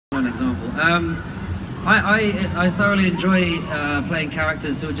fun example. I thoroughly enjoy playing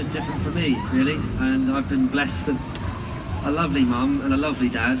characters who are just different from me, really. And I've been blessed with a lovely mum and a lovely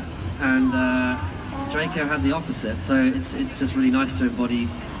dad. And Draco had the opposite, so it's just really nice to embody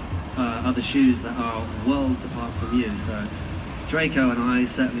other shoes that are worlds apart from you. So Draco and I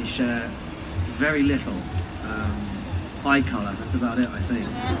certainly share very little eye colour. That's about it, I think.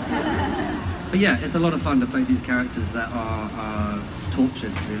 But yeah, it's a lot of fun to play these characters that are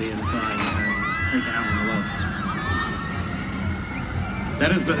tortured really inside and take it out on the world.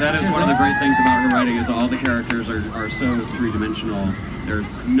 That is one of the great things about her writing, is all the characters are so three-dimensional.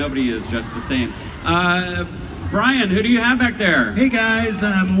 Nobody is just the same. Brian, who do you have back there? Hey guys,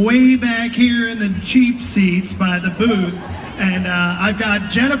 I'm way back here in the cheap seats by the booth, and I've got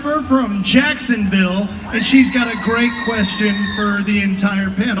Jennifer from Jacksonville, and she's got a great question for the entire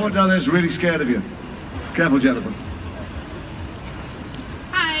panel. Someone down there's really scared of you. Careful, Jennifer.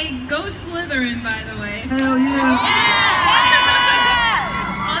 Hi, go Slytherin, by the way. Hell yeah!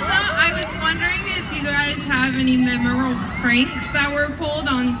 Also, I was wondering if you guys have any memorable pranks that were pulled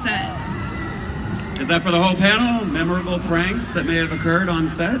on set. Is that for the whole panel? Memorable pranks that may have occurred on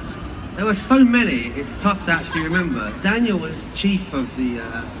set? There were so many, it's tough to actually remember. Daniel was chief of the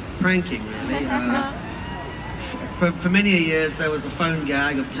pranking, really. For many years, there was the phone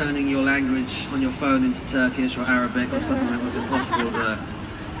gag of turning your language on your phone into Turkish or Arabic or something that was impossible to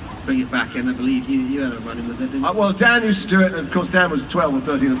bring it back in. I believe you had a run-in with it, didn't you? Well, Dan used to do it, and of course Dan was 12 or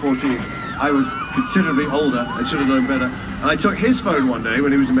 13 or 14. I was considerably older, I should have known better. And I took his phone one day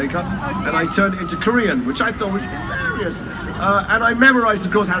when he was in makeup, and I turned it into Korean, which I thought was hilarious. And I memorized,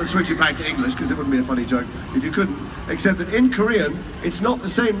 of course, how to switch it back to English, because it wouldn't be a funny joke if you couldn't. Except that in Korean, it's not the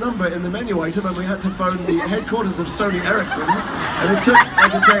same number in the menu item, and we had to phone the headquarters of Sony Ericsson, and it took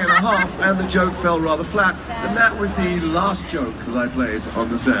like a day and a half, and the joke fell rather flat. And that was the last joke that I played on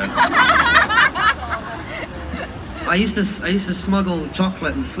the set. I used to smuggle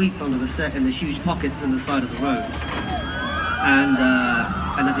chocolate and sweets onto the set in the huge pockets in the side of the roads, and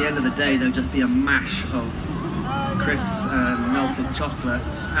at the end of the day there would just be a mash of crisps and melted chocolate,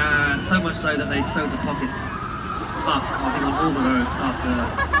 so much so that they sewed the pockets up, I think, on all the roads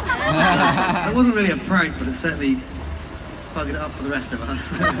after. It wasn't really a prank, but it certainly bugged it up for the rest of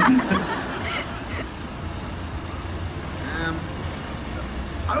us.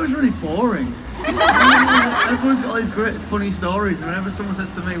 I was really boring. Everyone's got all these great funny stories, and whenever someone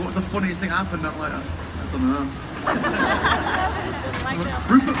says to me, what's the funniest thing happened, I'm like, I don't know.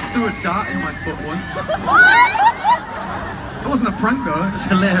 Rupert threw a dart in my foot once. It wasn't a prank though. It's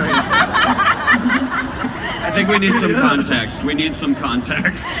hilarious. I think we need some context. We need some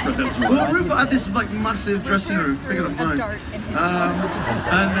context for this one. Well, Rupert had this like massive dressing room, bigger than mine. He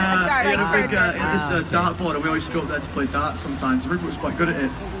had this dartboard, and we always go up there to play darts sometimes. Rupert was quite good at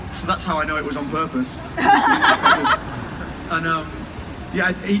it, so that's how I know it was on purpose. And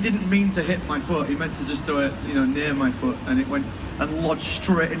yeah, he didn't mean to hit my foot. He meant to just do it, you know, near my foot, and it went and lodged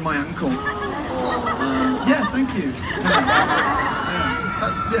straight in my ankle. Yeah, thank you.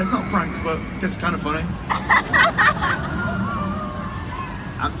 Yeah, it's not a prank, but I guess it's kind of funny.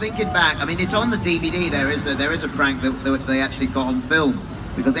 I'm thinking back. I mean, it's on the DVD. There is a prank that they actually got on film,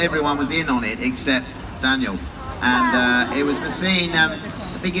 because everyone was in on it except Daniel, and it was the scene. I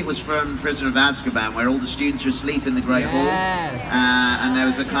think it was from Prisoner of Azkaban, where all the students are asleep in the Great Hall, and there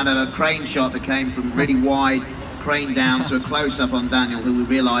was a kind of a crane shot that came from really wide, crane down to a close-up on Daniel, who we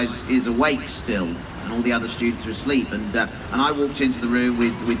realise is awake still, and all the other students are asleep. And I walked into the room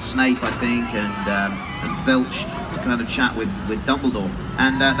with Snape, I think, and Filch, to kind of chat with Dumbledore,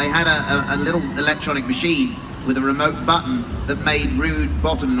 and they had a little electronic machine with a remote button that made rude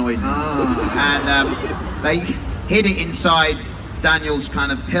bottom noises, and they hid it inside Daniel's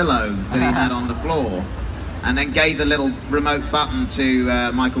kind of pillow that he had on the floor, and then gave the little remote button to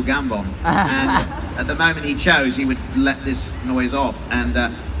Michael Gambon, and at the moment he chose, he would let this noise off, and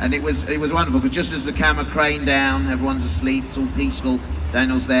it was wonderful, because just as the camera craned down, everyone's asleep, it's all peaceful,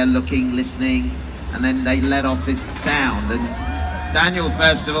 Daniel's there looking, listening, and then they let off this sound, and Daniel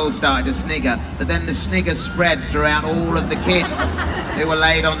first of all started to snigger, but then the snigger spread throughout all of the kids who were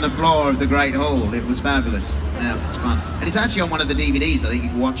laid on the floor of the Great Hall. It was fabulous. Yeah, it was fun. And it's actually on one of the DVDs, I think you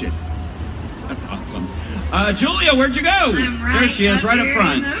can watch it. That's awesome. Julia, where'd you go? I'm right there she is, right up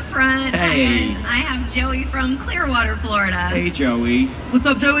front. In the front. Hey. I have Joey from Clearwater, Florida. Hey, Joey. What's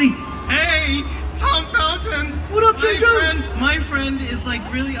up, Joey? Hey, Tom Felton. What up, Joey? My friend is like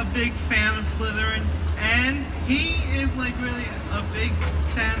really a big fan of Slytherin, and he is like really a big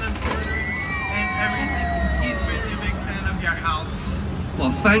fan of Slytherin and everything. He's really a big fan of your house.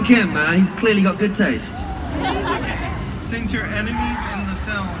 Well, thank him, man. He's clearly got good taste. Okay. Since you're enemies in the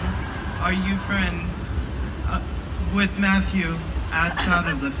film, are you friends with Matthew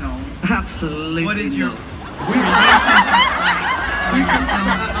outside of the film? Absolutely What is your not. relationship like? We can sit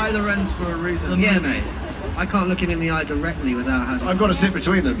at either ends for a reason. Yeah, mate. I can't look him in the eye directly without having. I've got to sit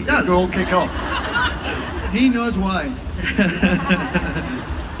between them. does. We'll all kick off. He knows why.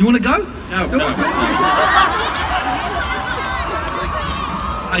 You want to go? No.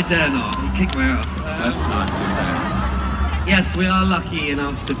 I dare not. You kick my ass. Let's not do that. Yes, we are lucky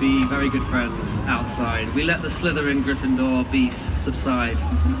enough to be very good friends outside. We let the Slytherin Gryffindor beef subside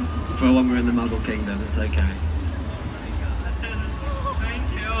for when we're in the Muggle Kingdom. It's okay.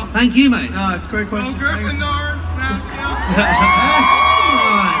 Thank you. Thank you, mate. No, it's a great Go question. Gryffindor, Matthew. Come on.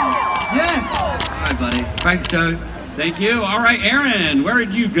 Yes! Hi, buddy. Thanks, Joe. Thank you. All right, Aaron, where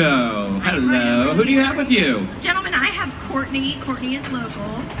did you go? Hello. Who do you have with you? Gentlemen, I have Courtney. Courtney is local,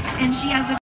 and she has a